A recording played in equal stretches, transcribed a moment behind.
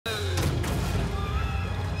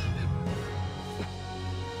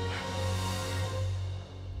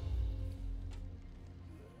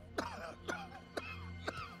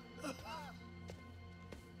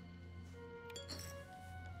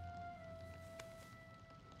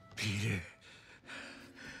Peter,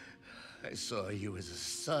 I saw you as a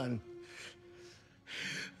son.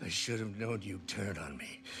 I should have known you'd turn on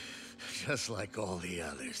me, just like all the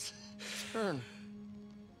others. Turn?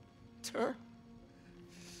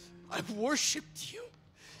 I've worshipped you.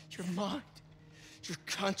 Your mind, your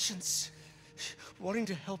conscience, wanting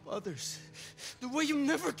to help others. The way you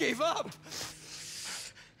never gave up.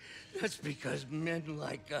 That's because men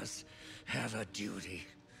like us have a duty,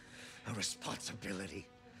 a responsibility,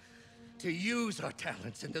 to use our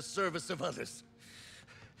talents in the service of others.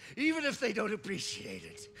 Even if they don't appreciate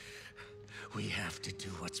it, we have to do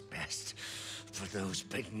what's best for those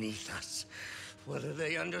beneath us, whether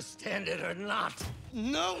they understand it or not.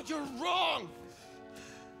 No, you're wrong!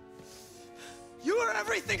 You are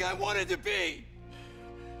everything I wanted to be!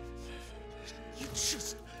 You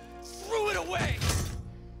just threw it away!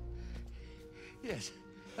 Yes,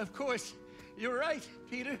 of course. You're right,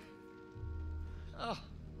 Peter. Oh,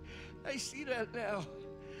 I see that now.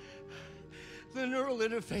 The neural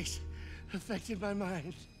interface affected my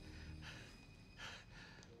mind.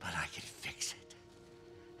 But I can fix it.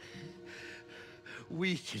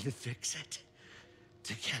 We can fix it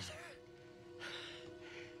together.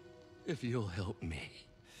 If you'll help me.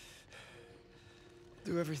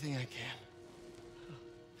 Do everything I can.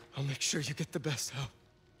 I'll make sure you get the best help.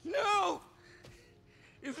 No!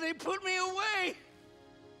 If they put me away,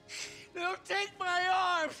 they'll take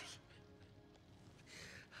my arms.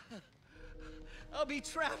 I'll be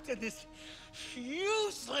trapped in this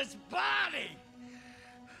useless body.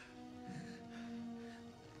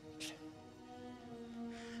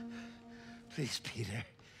 Please, Peter.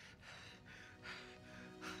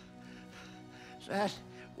 That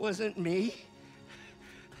wasn't me.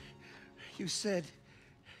 You said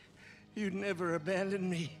you'd never abandon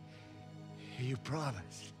me. You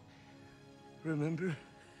promised. Remember?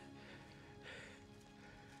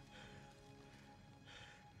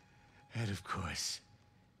 And of course,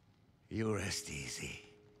 you'll rest easy,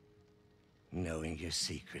 knowing your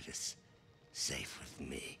secret is safe with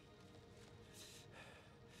me.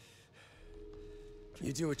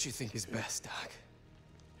 You do what you think is best, Doc.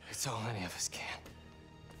 It's all any of us can.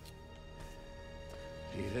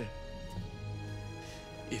 Peter?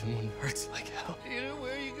 Even when it hurts like hell. Peter,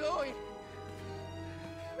 where are you going?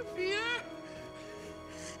 Peter?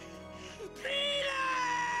 Peter!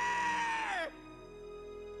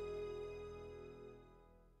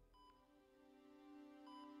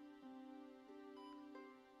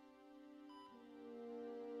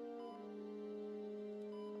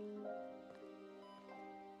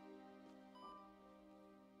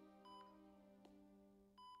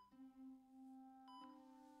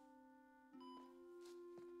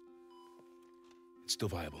 It's still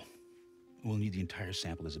viable. We'll need the entire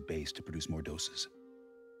sample as a base to produce more doses.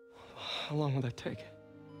 How long will that take?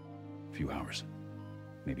 A few hours,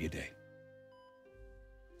 maybe a day.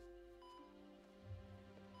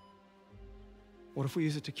 What if we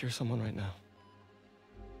use it to cure someone right now?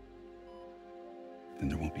 Then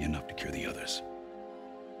there won't be enough to cure the others.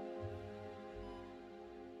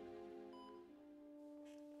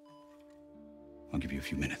 I'll give you a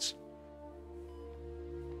few minutes.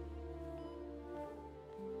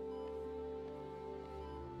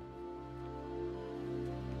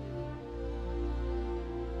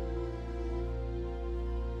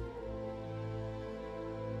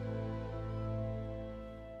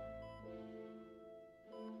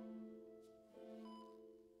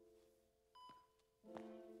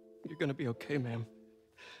 You're gonna be okay, ma'am.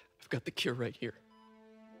 I've got the cure right here.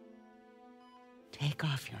 Take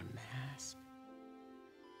off your mask.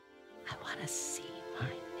 I want to see my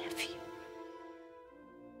nephew.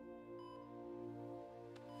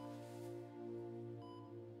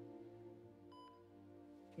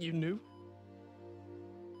 You knew?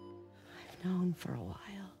 I've known for a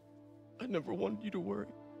while. I never wanted you to worry.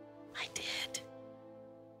 I did.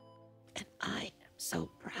 And I am so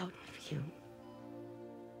proud of you.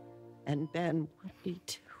 And Ben would be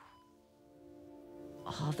too.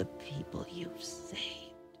 All the people you've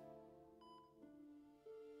saved.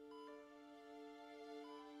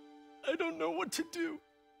 I don't know what to do.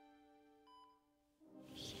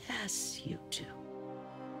 Yes, you do.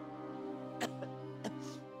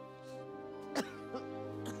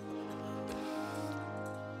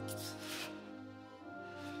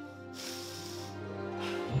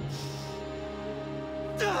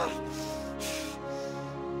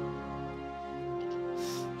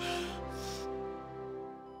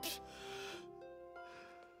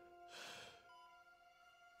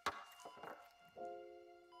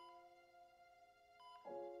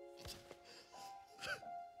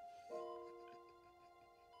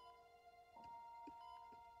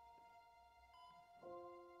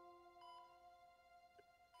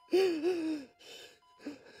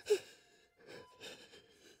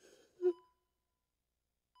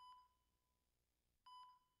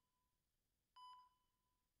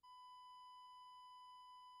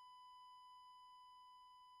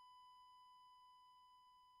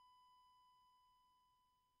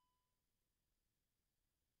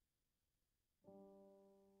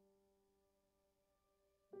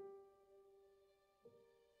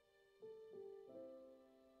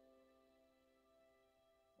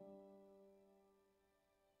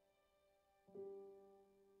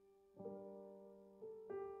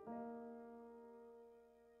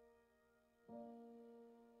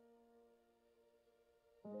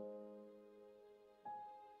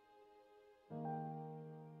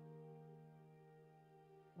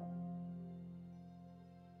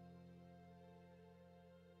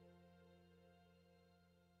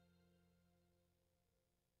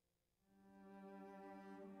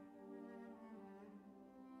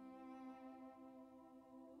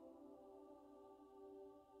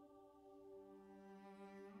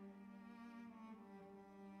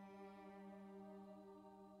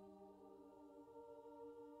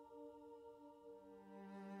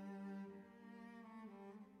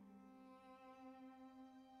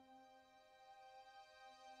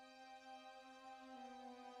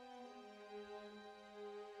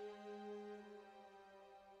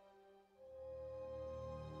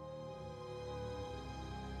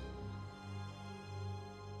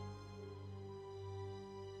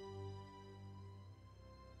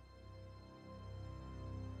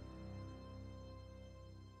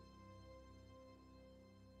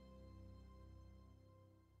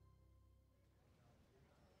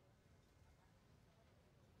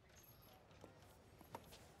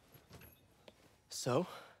 So,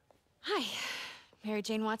 Hi, Mary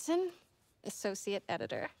Jane Watson, Associate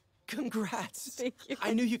Editor. congrats. Thank you.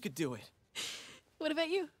 I knew you could do it. What about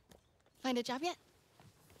you? Find a job yet?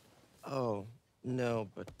 Oh, no,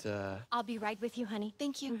 but, I'll be right with you, honey.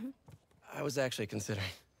 Thank you. I was actually considering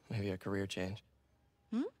maybe a career change.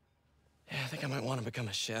 Hmm? Yeah, I think I might want to become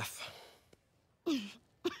a chef. I'm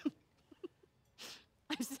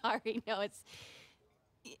sorry. No, it's.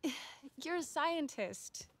 You're a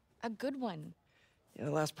scientist. A good one. Yeah,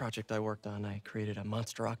 the last project I worked on, I created a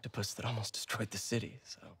monster octopus that almost destroyed the city,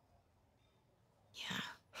 so. Yeah.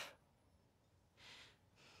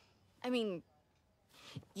 I mean,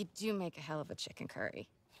 you do make a hell of a chicken curry.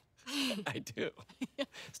 I do.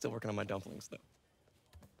 Still working on my dumplings, though.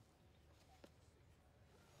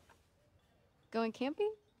 Going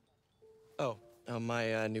camping? Oh,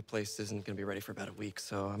 my new place isn't gonna be ready for about a week,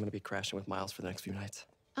 so I'm gonna be crashing with Miles for the next few nights.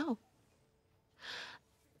 Oh.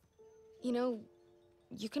 You know,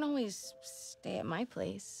 you can always stay at my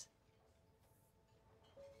place.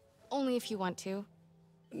 Only if you want to.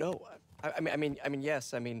 No, I mean,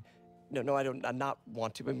 yes. I mean, no, I don't. I not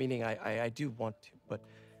want to. But meaning, I do want to, but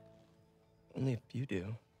only if you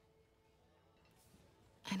do.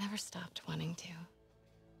 I never stopped wanting to.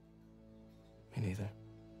 Me neither.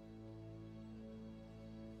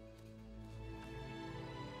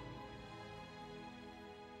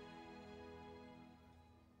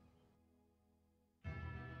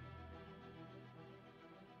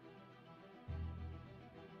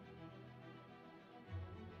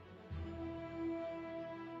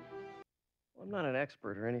 Well, I'm not an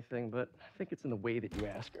expert or anything, but I think it's in the way that you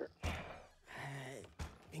ask her.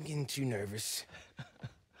 I'm getting too nervous.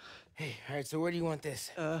 Hey, all right, so where do you want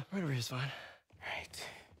this? Right over here's fine. Right.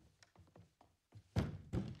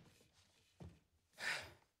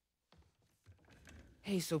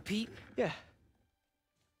 Hey, so Pete, Yeah.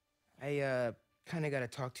 I kind of got to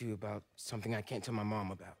talk to you about something I can't tell my mom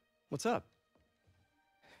about. What's up?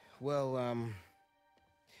 Well,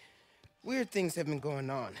 weird things have been going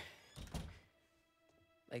on.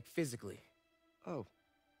 Like physically. Oh.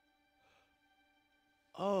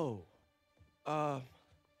 Oh.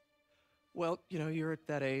 Well, you know, you're at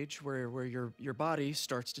that age where your body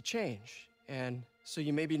starts to change, and so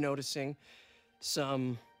you may be noticing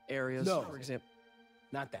some areas, No. for example.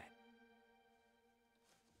 Not that.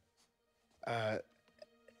 I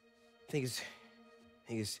think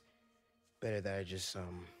it's better that I just,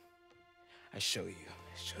 I show you.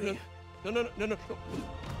 No.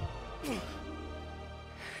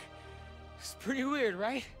 It's pretty weird,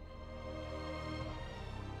 right?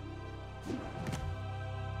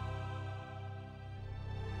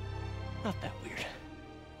 Not that weird.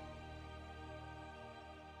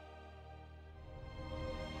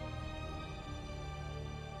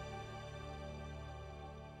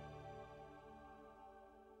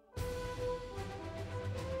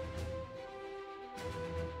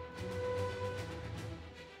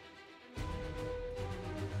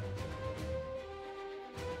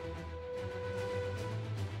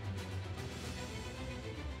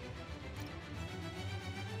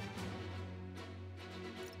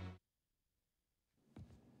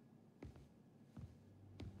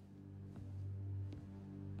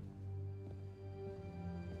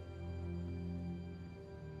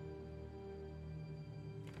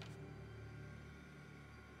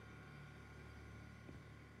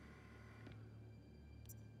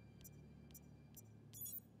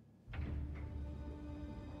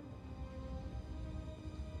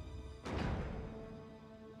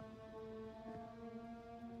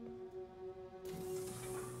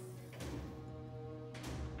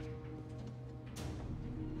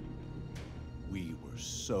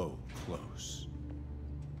 so close.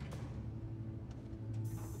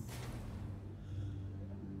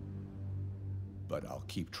 But I'll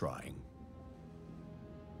keep trying.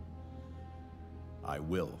 I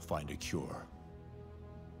will find a cure.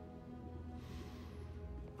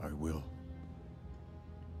 I will.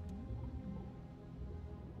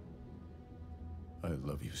 I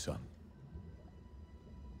love you, son.